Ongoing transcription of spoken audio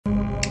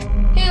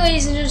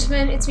ladies and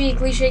gentlemen, it's me,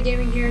 Glich'e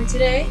Gaming here, and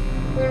today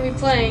we're going to be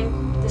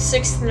playing the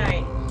 6th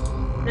night.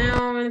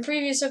 Now, in the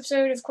previous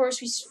episode, of course,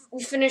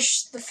 we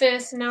finished the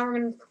 5th, and now we're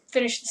going to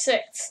finish the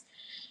 6th.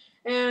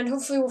 And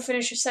hopefully we'll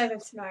finish the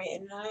 7th night,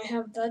 and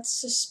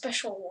that's a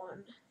special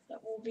one that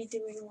we'll be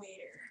doing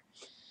later.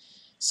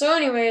 So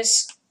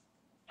anyways,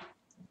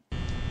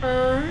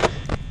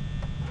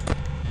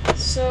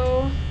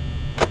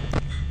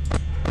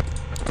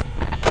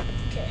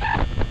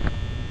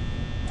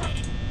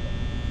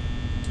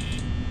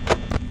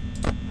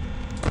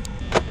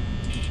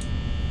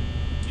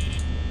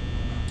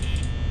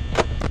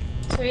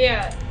 So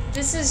yeah,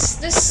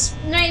 this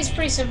night is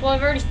pretty simple.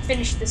 I've already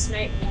finished this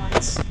night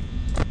once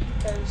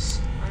because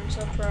I'm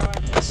so pro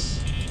at this.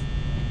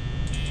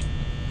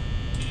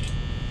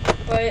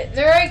 But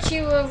their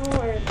IQ level,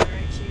 or their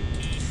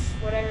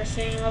IQ, whatever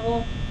thing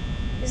level,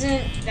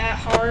 isn't that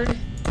hard,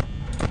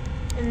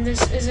 and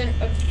this isn't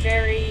a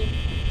very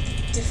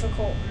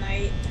difficult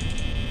night.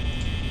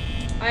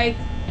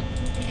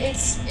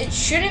 It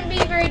shouldn't be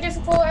very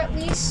difficult, at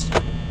least.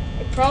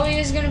 It probably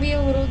is going to be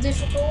a little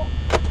difficult.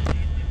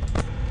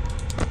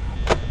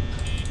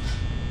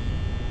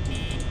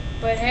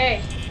 But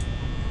hey,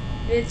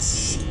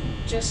 it's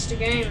just a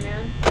game,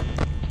 man.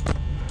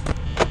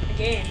 A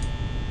game.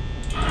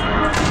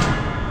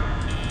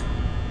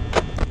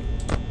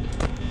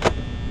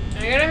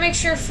 I gotta make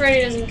sure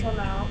Freddy doesn't come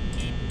out,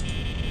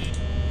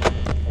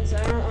 because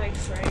I don't like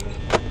Freddy.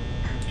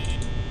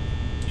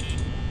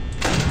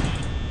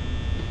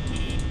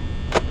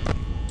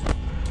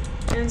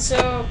 And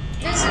so,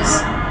 this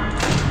is...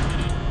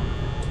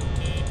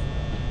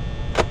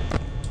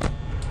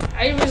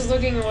 I was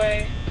looking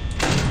away.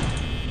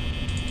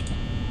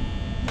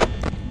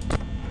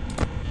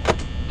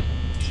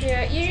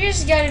 Yeah, you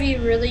just gotta be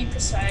really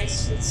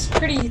precise. It's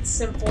pretty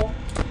simple.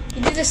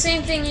 You did the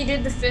same thing you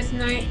did the 5th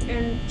night,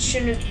 and it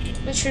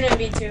shouldn't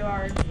be too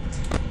hard.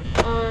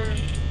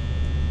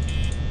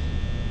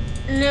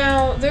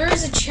 Now, there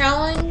is a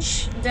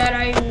challenge that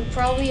I will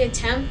probably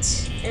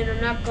attempt, and I'm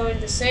not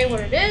going to say what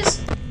it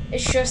is.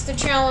 It's just a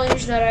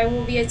challenge that I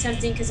will be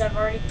attempting because I've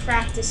already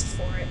practiced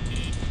for it.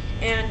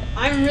 And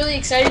I'm really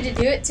excited to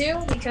do it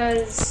too,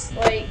 because,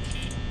 like,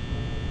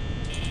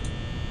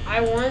 I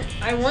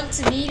want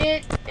to beat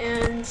it,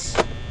 and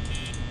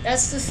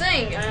that's the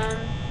thing.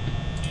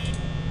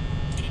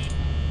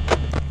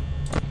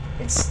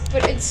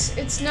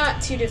 It's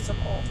not too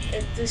difficult.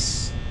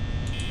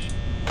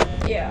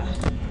 Yeah.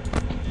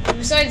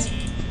 Besides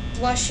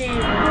blushing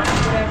or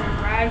whatever,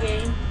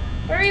 bragging,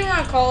 whatever you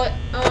want to call it,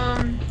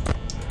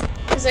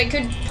 because I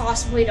could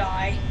possibly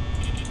die.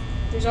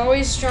 There's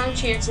always strong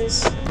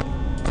chances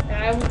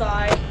that I will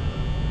die,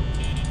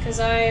 because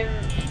I'm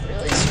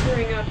really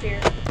screwing up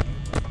here.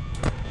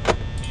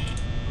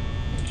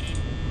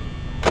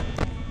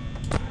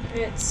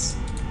 It's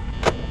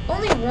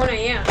only 1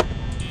 AM.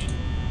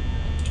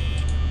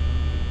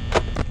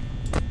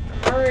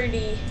 I'm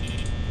already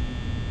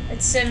at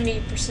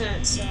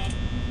 70%, so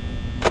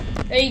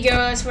there you go.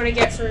 That's what I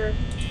get for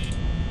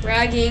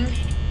bragging.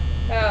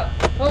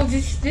 Oh,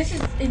 this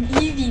is an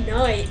easy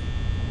night.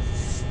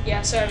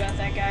 Yeah, sorry about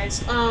that,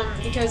 guys.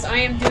 Because I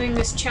am doing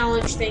this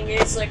challenge thing.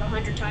 It's like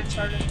 100 times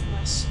harder than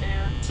this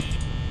and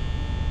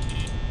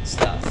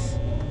stuff.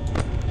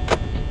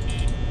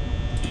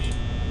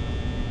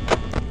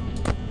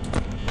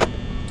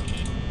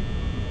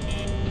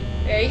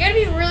 Yeah, you gotta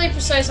be really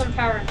precise on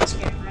power in this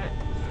game, right?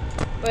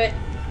 But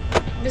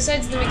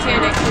besides the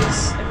mechanic,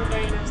 because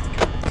everybody knows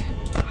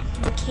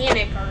the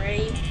mechanic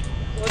already,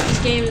 what this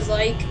game is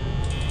like,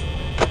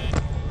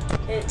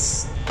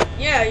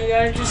 yeah, you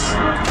gotta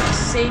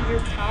just save your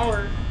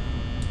power.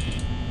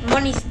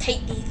 Money's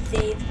tight these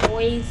days,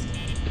 boys.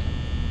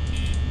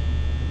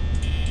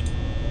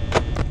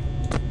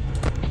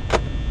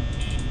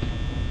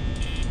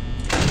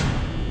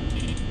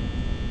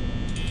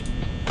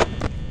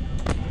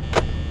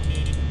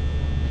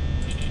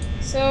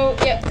 So,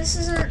 yeah, this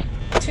isn't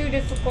too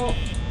difficult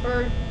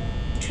or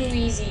too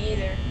easy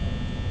either.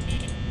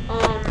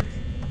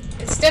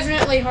 It's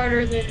definitely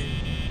harder than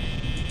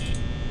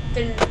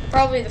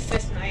probably the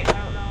 5th night. I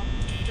don't know.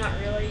 Not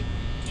really.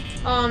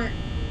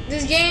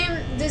 This game,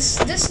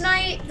 this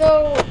night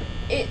though,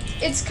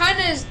 it's kind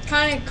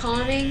of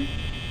calming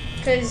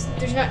because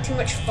there's not too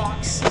much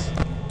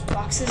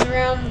foxes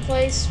around the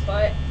place,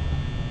 but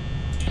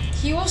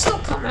he will still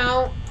come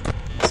out.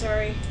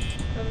 Sorry,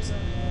 that was a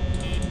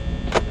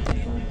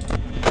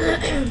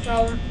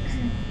problem.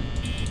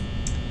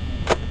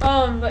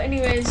 But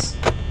anyways,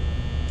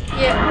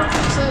 yeah.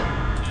 So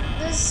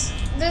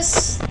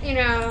this, you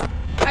know,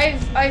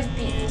 I've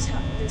beaten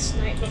this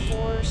night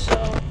before,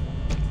 so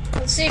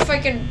let's see if I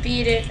can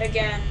beat it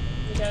again,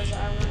 because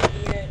I want to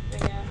beat it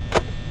again.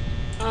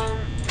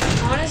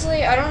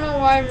 Honestly, I don't know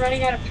why I'm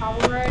running out of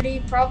power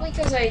already. Probably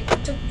because I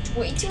took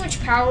way too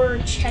much power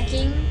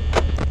checking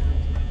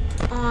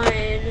on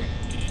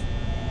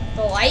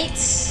the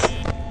lights.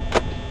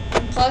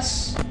 And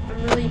plus,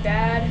 I'm really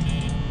bad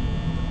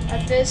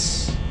at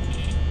this.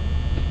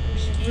 I'm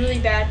just really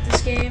bad at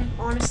this game,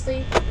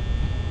 honestly.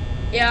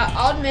 Yeah,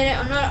 I'll admit it.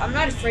 I'm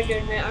not afraid to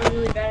admit I'm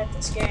really bad at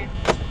this game.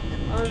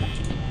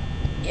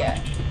 Yeah.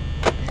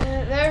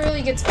 That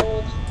really gets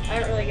old. I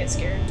don't really get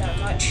scared that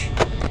much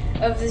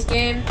of this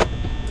game,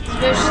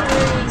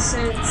 especially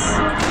since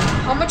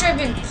how much I've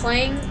been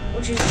playing,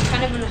 which is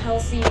kind of an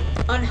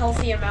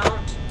unhealthy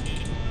amount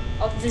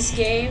of this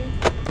game.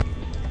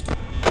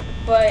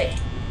 But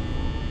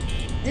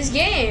this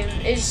game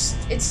is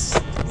it's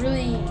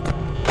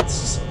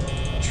just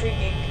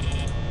intriguing,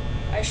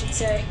 I should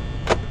say.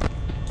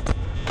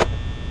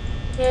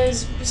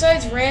 Because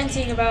besides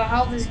ranting about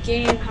how this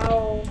game,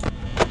 how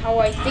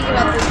I think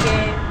about this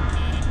game.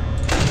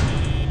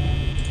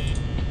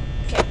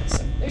 Okay,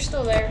 so they're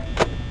still there.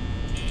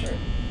 Or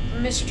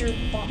Mr.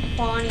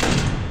 Bonnie,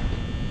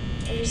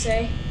 what did you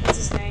say? What's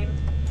his name?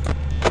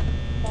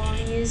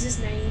 Bonnie is his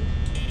name.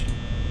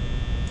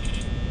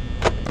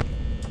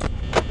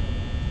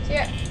 So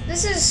yeah,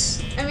 this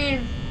is, I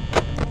mean,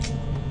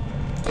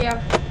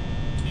 yeah,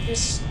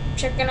 just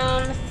checking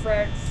on the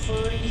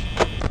Ferdy.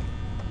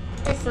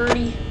 Hey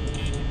Ferdy,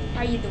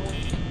 how you doing?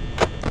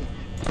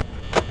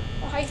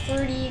 Oh, hi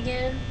Ferdy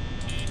again.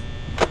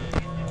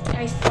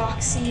 Hi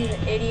Foxy, the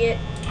idiot.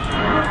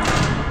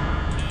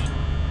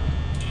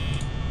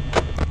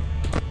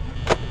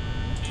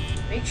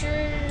 Make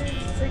sure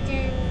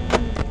freaking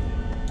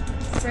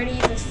Freddy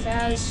the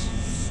Faz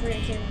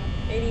freaking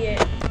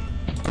idiot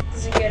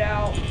doesn't get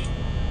out.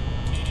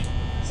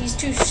 He's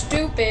too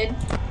stupid.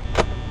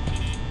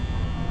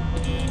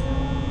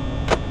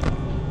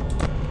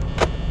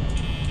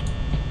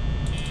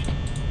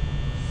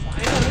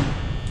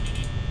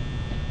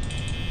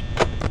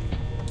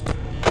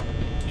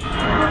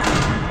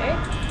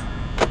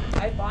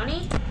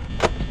 Bonnie?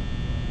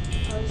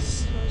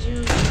 How's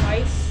your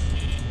wife?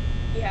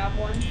 You have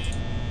one?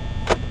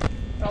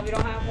 Probably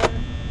don't have one.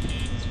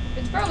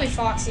 It's probably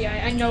Foxy.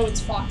 I know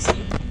it's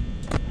Foxy.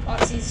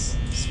 Foxy's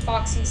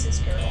his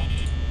girl.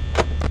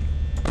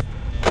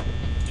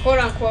 Quote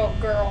unquote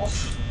girl.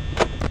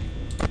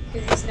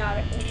 Because he's not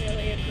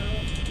really a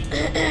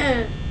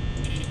girl.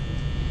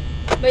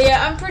 But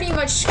yeah, I'm pretty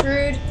much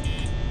screwed.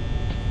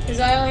 Because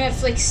I only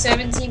have like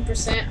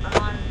 17%.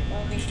 I'm on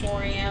only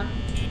 4 AM.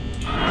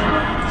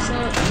 So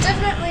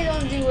definitely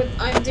don't do what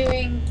I'm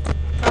doing,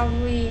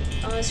 probably,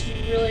 unless you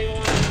really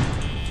want to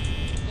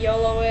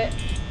YOLO it,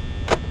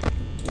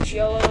 which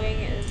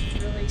YOLOing is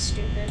really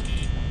stupid,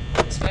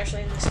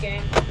 especially in this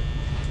game.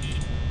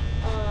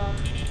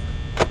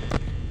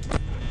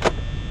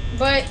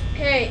 But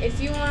hey,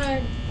 if you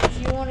wanna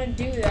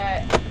do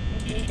that,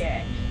 you do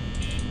that.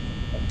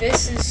 But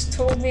this is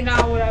totally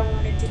not what I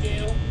wanted to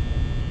do,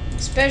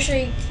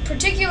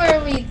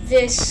 particularly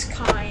this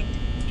kind.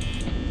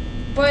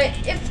 But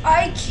if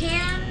I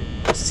can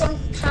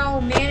somehow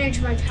manage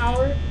my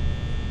power,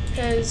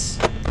 because,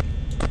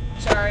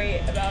 sorry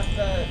about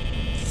the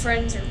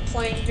friends are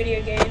playing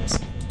video games.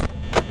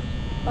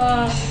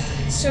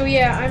 So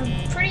yeah, I'm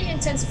pretty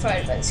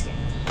intensified by this game.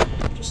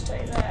 I'll just tell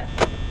you that.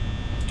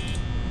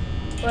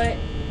 But,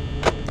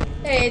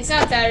 hey, it's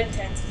not that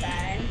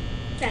intensifying.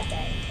 Not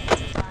that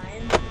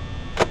intensifying.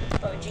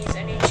 Oh jeez,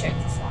 I need to check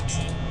for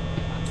Foxy.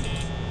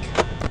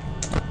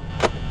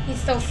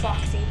 He's so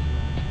foxy.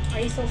 Why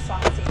are you so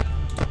foxy?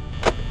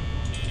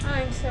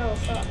 I'm so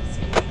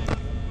foxy.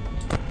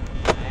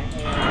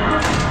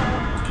 I'm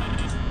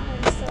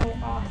so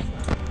awesome.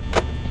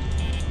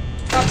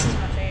 Foxy's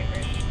my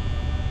favorite.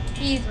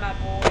 He's my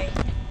boy.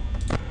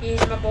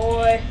 He's my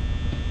boy.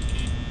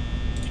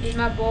 He's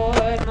my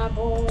boy, my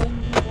boy,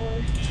 my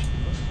boy.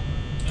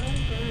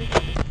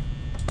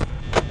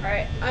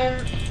 Alright,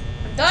 I'm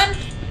done.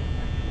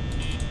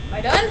 Am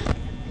I done?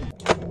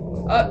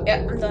 Oh,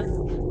 yeah, I'm done.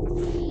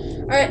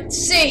 Alright, let's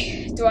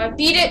see. Do I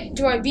beat it?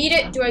 Do I beat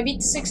it? Do I beat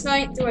the 6th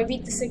night? Do I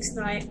beat the 6th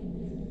night?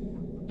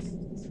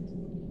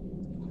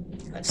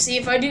 Let's see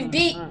if I do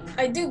beat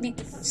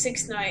the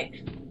 6th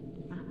night.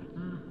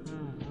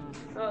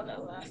 Oh, they're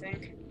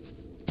laughing.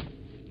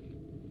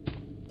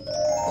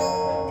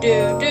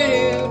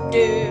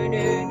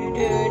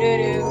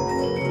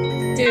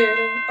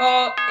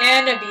 Oh,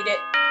 and I beat it.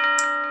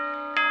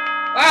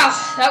 Wow,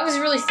 that was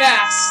really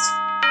fast.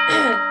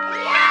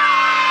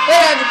 But I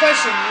have a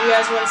question. You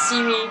guys want to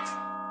see me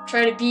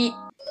try to beat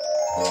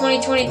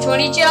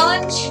 20-20-20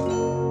 challenge?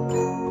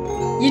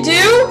 You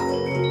do?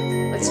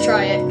 Let's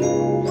try it.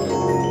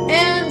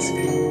 And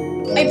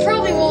I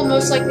probably will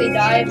most likely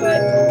die,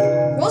 but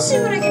we'll see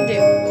what I can do.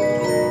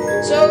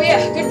 So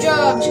yeah, good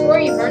job,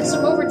 Tori. You've earned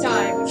some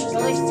overtime, which is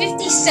only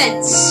 50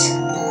 cents.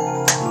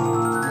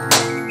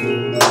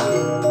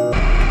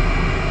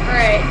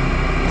 Alright,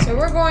 so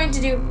we're going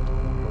to do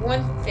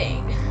one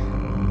thing.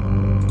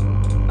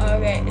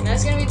 Okay, and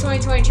that's going to be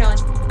 20-20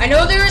 challenge. I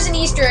know there is an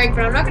Easter egg,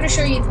 but I'm not going to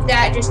show you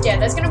that just yet.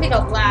 That's going to be the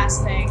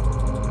last thing.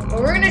 But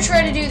we're going to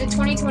try to do the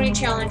 20-20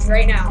 challenge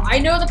right now. I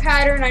know the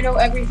pattern, I know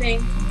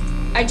everything.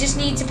 I just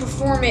need to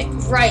perform it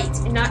right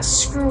and not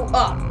screw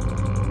up.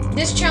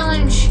 This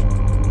challenge,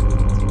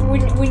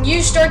 when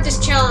you start this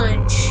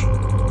challenge,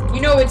 you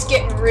know it's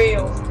getting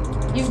real.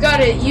 You've got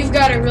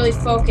to really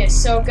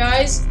focus. So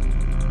guys,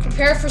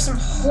 prepare for some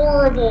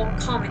horrible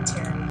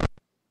commentary.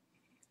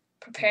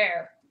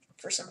 prepare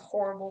for some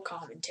horrible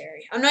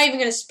commentary. I'm not even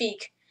going to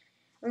speak.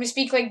 I'm going to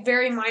speak, like,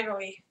 very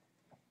minorly.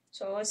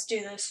 So let's do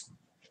this.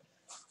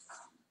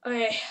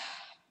 Okay.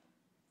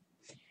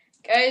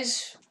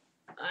 Guys,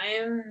 I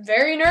am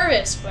very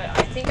nervous, but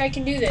I think I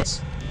can do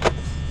this.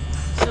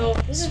 So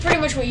this is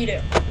pretty much what you do.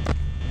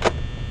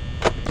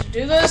 So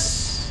do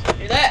this,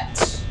 do that,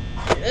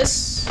 do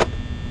this,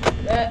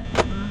 do that.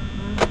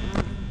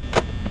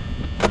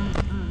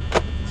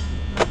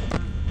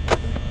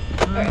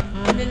 Alright,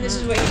 and then this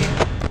is what you do.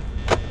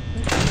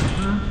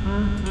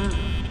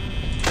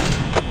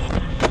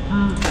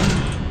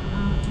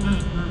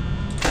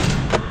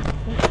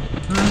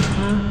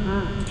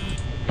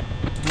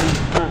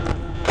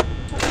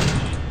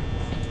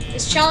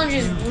 This challenge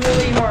is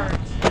really hard.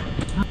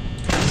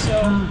 So,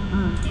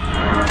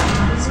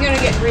 this is gonna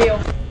get real.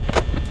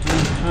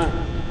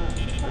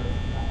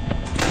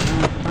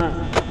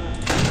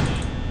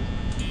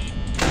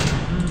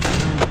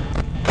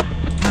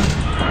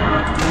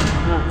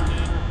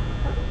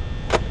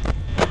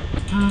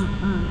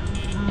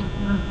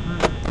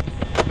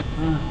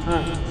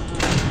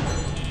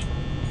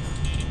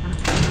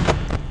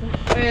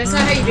 Okay, that's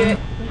not how you do it.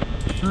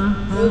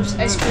 Oops,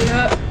 I screwed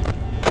up.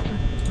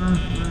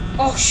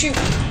 Oh, shoot.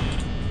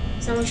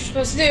 That's not what you're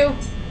supposed to do.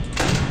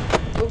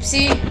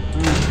 Oopsie.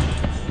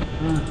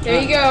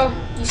 There you go.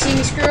 You see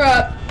me screw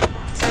up.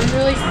 So I'm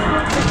really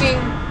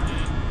freaking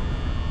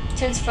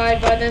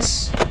intensified by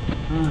this.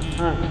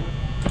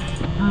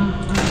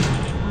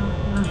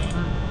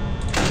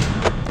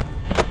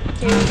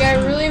 Okay, we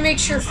gotta really make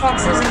sure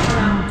Fox doesn't come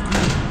out.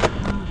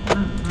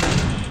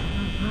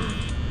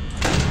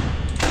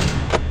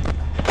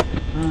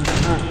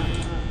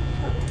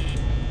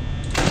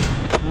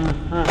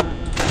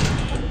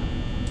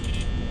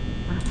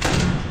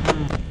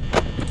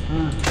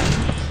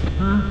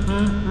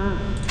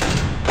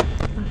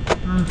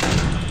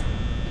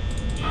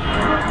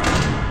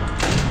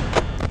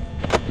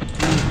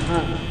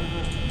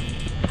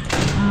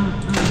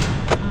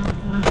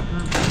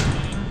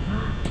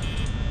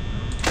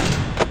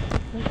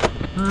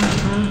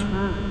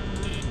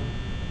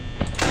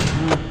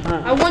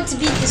 I want to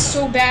beat this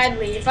so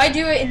badly. If I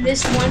do it in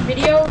this one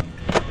video,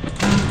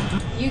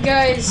 you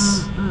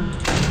guys,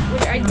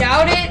 which I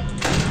doubt it,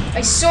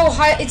 it's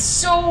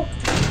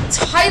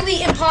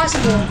highly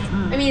impossible.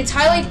 I mean, it's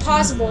highly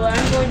possible that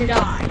I'm going to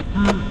die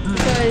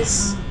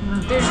because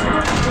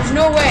there's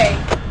no way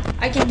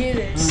I can do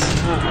this.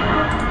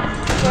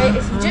 But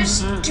if you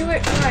just do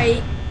it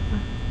right.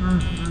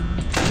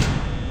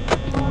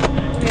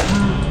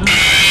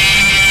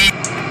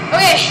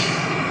 Okay.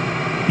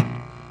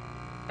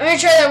 I'm gonna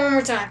try that one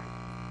more time.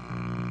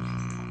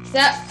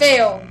 That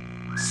failed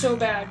so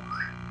bad.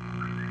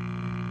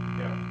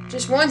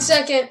 Just 1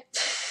 second.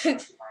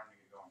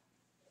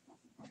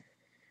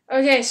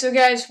 Okay, so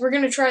guys, we're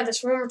gonna try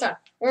this one more time.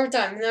 One more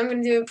time. And then I'm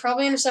gonna do it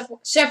probably in a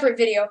separate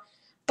video.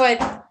 But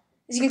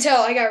as you can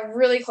tell, I got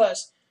really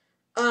close.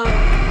 So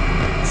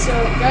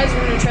guys,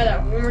 we're gonna try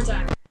that one more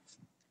time.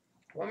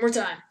 One more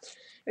time.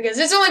 Because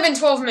it's only been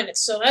 12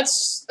 minutes, so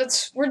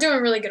we're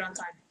doing really good on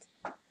time.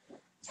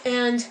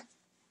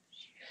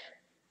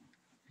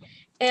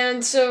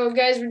 And so,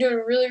 guys, we're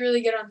doing really, really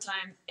good on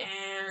time.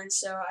 And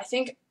so, I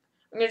think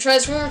I'm going to try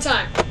this one more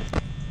time.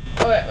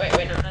 Oh,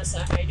 wait, no, that's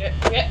not how you do it.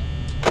 Okay.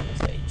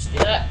 So, you just do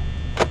that.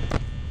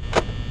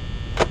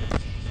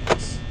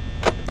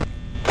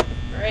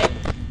 Alright.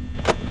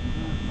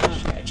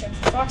 Just gotta check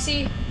for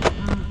Foxy.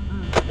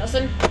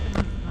 Nothing.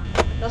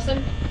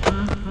 Nothing.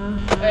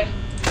 Okay.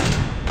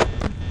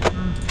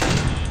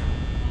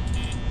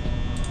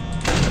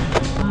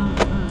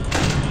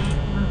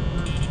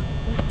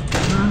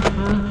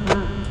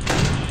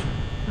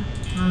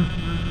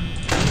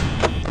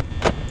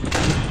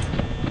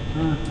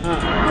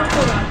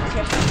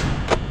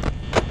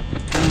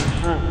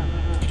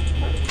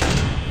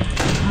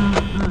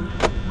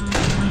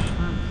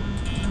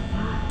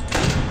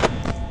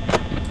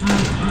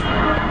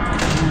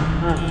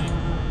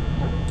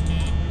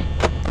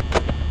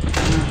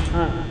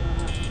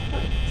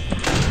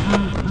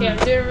 Okay, I'm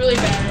doing really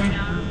bad right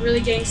now. I'm really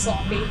getting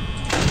sloppy.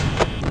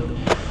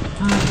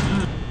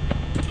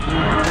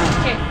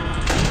 Okay.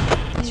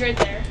 He's right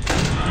there.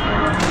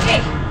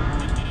 Hey!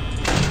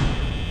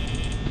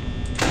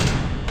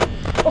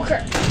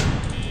 Okay.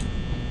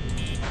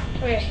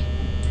 Okay.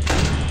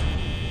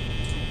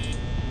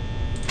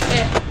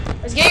 Okay.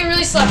 I was getting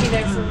really sloppy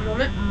there for a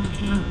moment.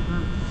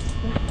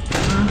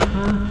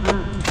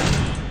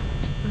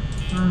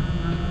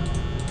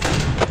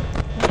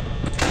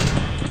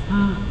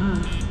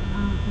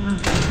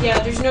 Yeah,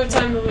 there's no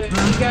time to lose. You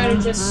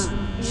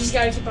just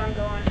gotta keep on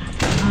going.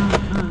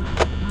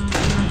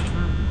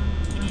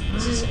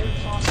 This is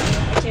impossible.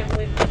 I can't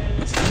believe I'm doing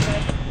this.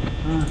 Okay.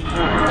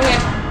 Okay.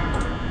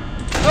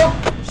 Oh,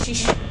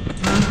 sheesh.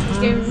 He's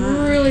getting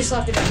really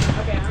sloppy there.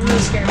 Okay, I'm really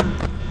scared.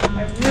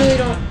 I really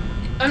don't.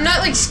 I'm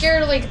not like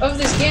scared of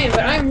this game,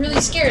 but I'm really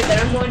scared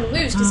that I'm going to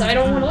lose because I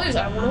don't want to lose.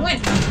 I want to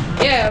win.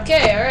 Yeah.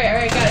 Okay. All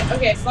right. Got it.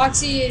 Okay.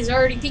 Foxy is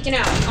already peeking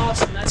out.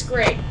 Awesome. That's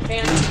great.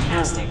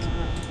 Fantastic.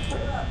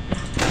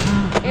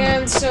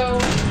 And so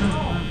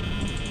oh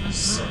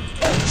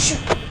shoot.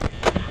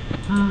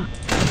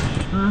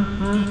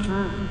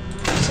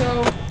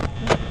 So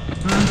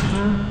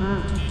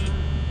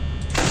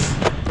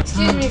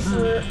excuse me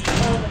for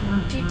all the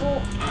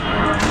people.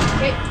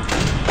 Okay.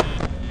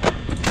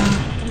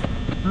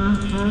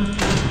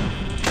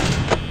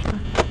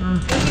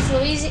 Thank you for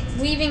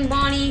leaving,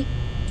 Bonnie.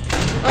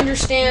 You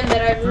understand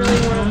that I really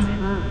want to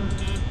win.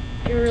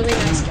 You're a really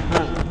nice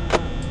guy.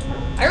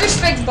 I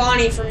respect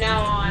Bonnie from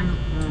now on.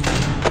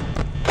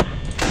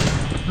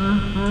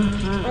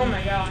 Oh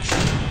my gosh.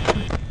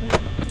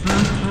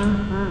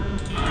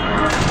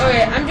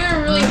 Okay, I'm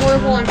doing really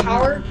horrible on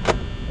power,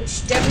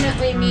 which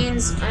definitely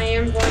means I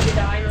am going to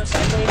die most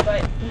likely,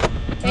 but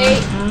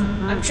hey,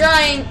 I'm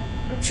trying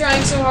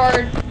so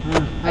hard.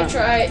 I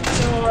try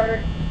so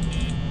hard.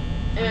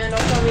 And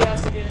I'll probably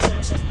have to do this in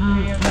a second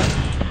video, but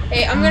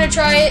hey, I'm gonna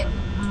try it.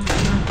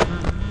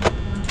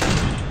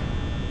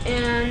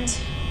 And so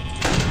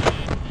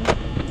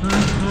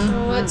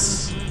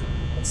let's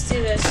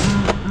do this.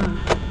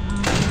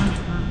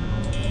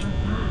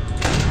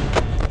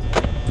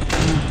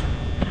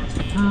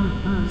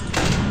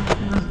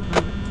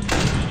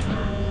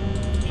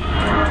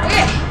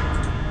 Okay.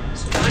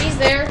 So Bonnie's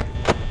there.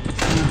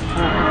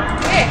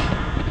 Okay.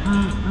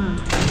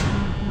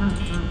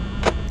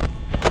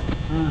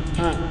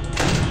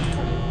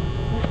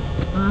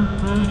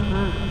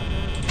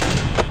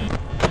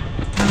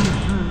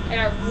 I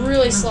got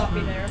really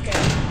sloppy there. Okay.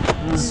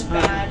 This is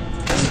bad.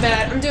 This is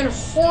bad. I'm doing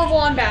horrible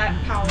on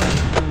power.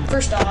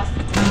 First off.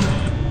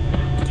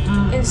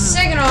 And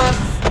second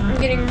off, I'm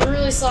getting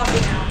really sloppy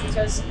now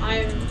because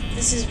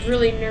this is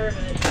really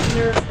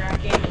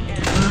nerve-wracking,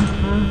 and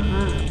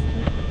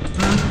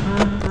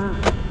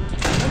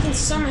I can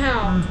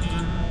somehow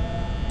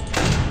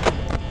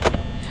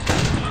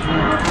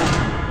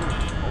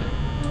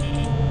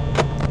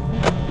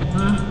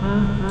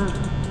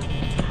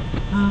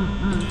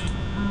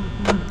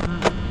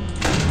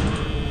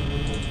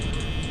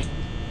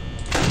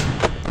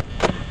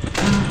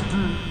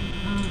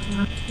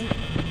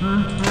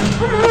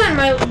come on,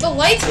 the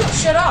lights won't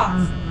shut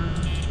off.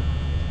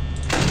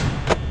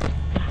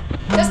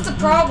 That's the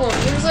problem.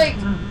 There's like,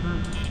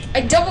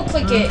 I double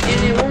click it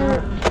and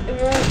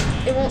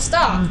it won't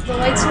stop. The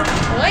lights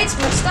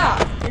won't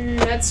stop, and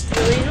that's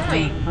really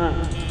annoying.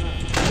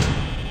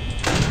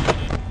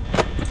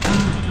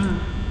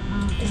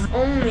 If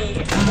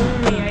only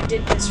I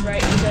did this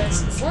right,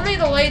 because if only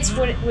the lights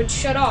would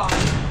shut off.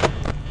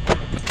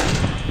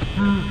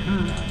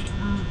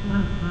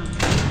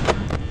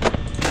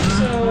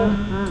 So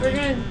I'm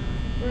gonna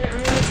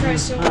try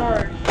so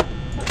hard.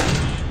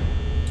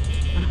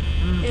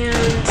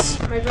 And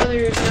my brother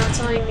is now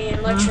telling me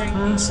and lecturing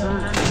me, so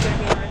none of it's gonna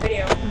be in my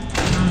video.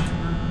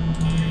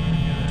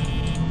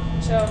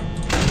 So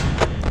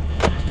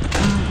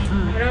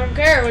I don't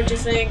care what you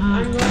think.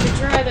 I'm going to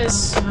try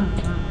this.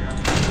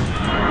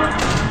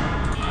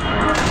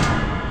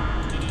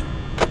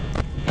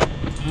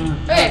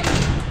 Okay.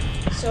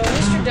 So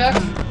Mr. Duck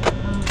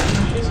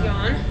is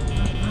gone.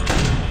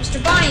 Mr.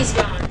 Bonnie's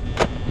gone.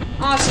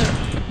 Awesome.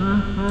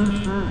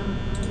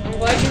 I'm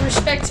glad you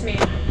respect me.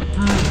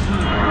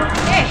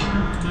 Okay.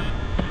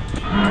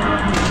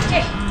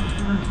 Okay.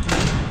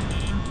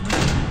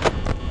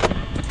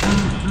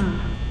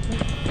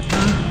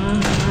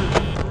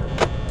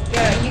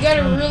 Yeah, you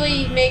gotta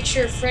really make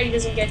sure Freddy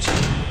doesn't get you,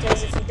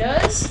 because if he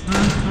does,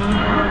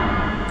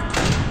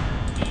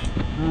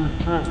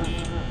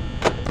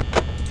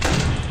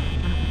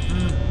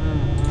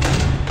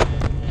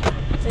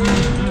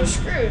 then you're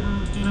screwed.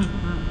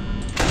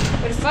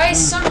 But if I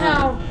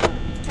somehow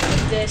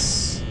did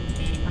this,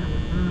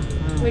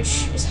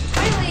 which is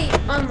highly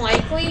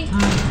unlikely,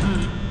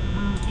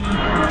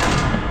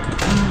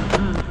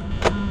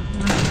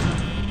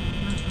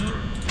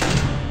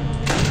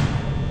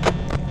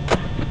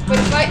 but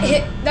if I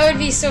hit, that would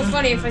be so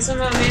funny if I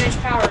somehow manage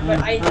power,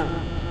 but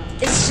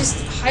it's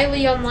just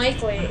highly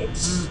unlikely.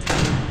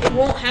 It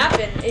won't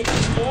happen. It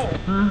just won't.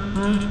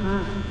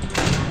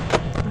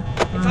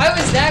 If I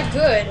was that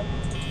good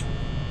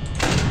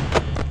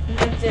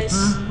at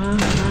this,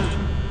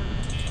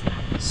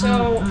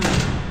 so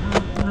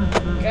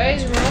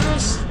guys,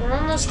 we're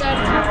almost out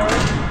of power.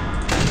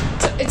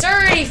 It's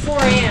already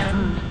 4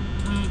 AM.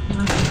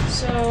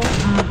 So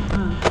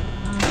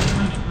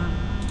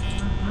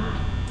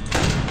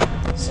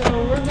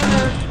we're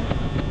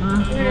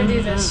gonna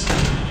do this.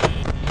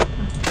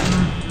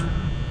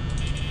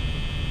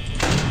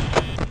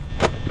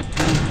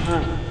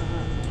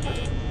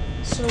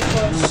 So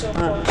close, so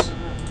close.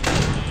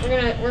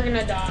 We're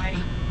gonna die.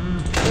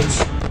 Which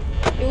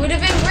it would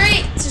have been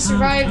great to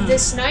survive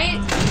this night,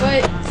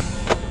 but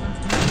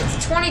it's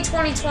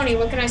 2020.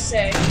 What can I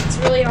say? It's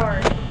really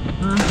hard.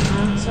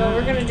 So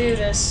we're gonna do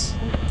this.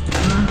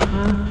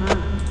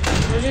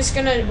 We're just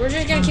gonna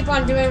keep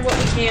on doing what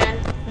we can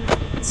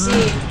and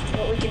see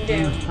what we can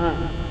do.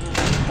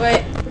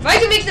 But if I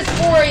can make the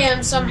 4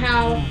 AM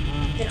somehow,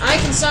 then I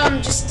can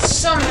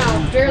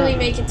somehow barely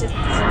make it to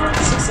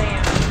 6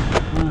 AM.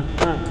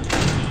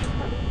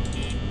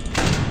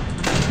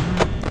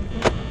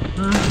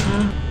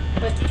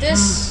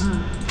 This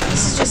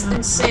is just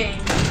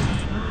insane.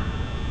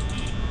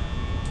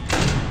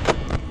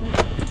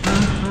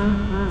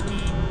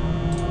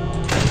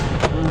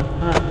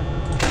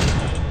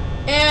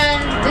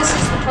 And this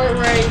is the part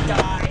where I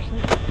die.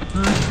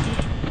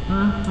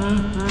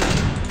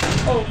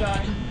 Oh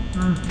god.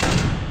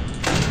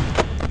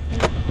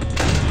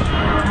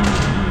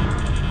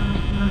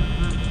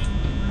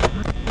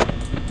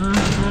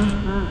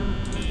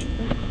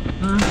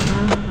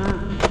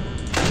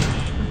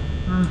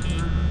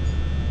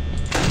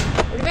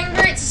 Would have been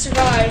great to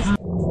survive.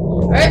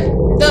 Alright,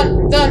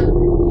 I'm done.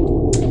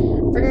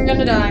 Freaking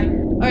gonna die.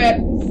 Alright.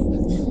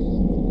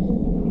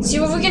 See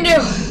what we can do.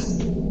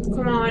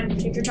 Come on,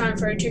 take your time,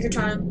 Freddy, take your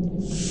time.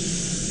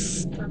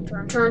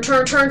 Turn. Oh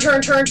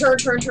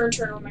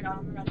my god.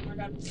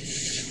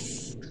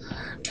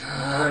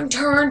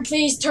 Turn,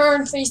 please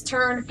turn.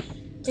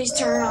 Please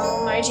turn,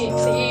 almighty,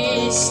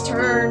 please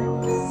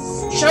turn.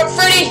 Shut up,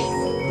 Freddy!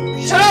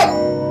 Shut up!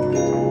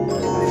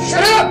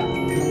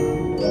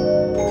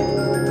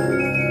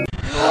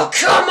 Oh,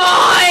 come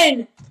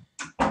on!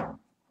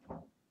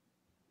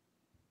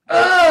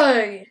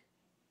 Ugh!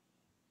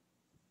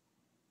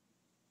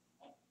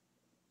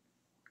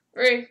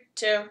 3,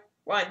 2,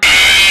 1.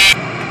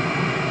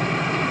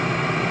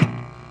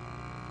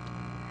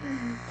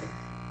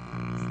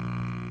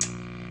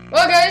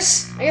 Well,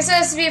 guys, I guess that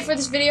has to be it for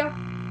this video.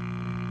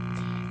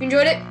 If you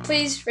enjoyed it,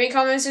 please rate,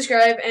 comment, and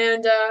subscribe.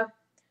 And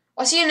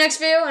I'll see you in the next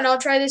video, and I'll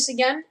try this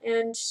again.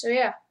 And so,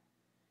 yeah.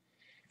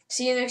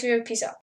 See you in the next video. Peace out.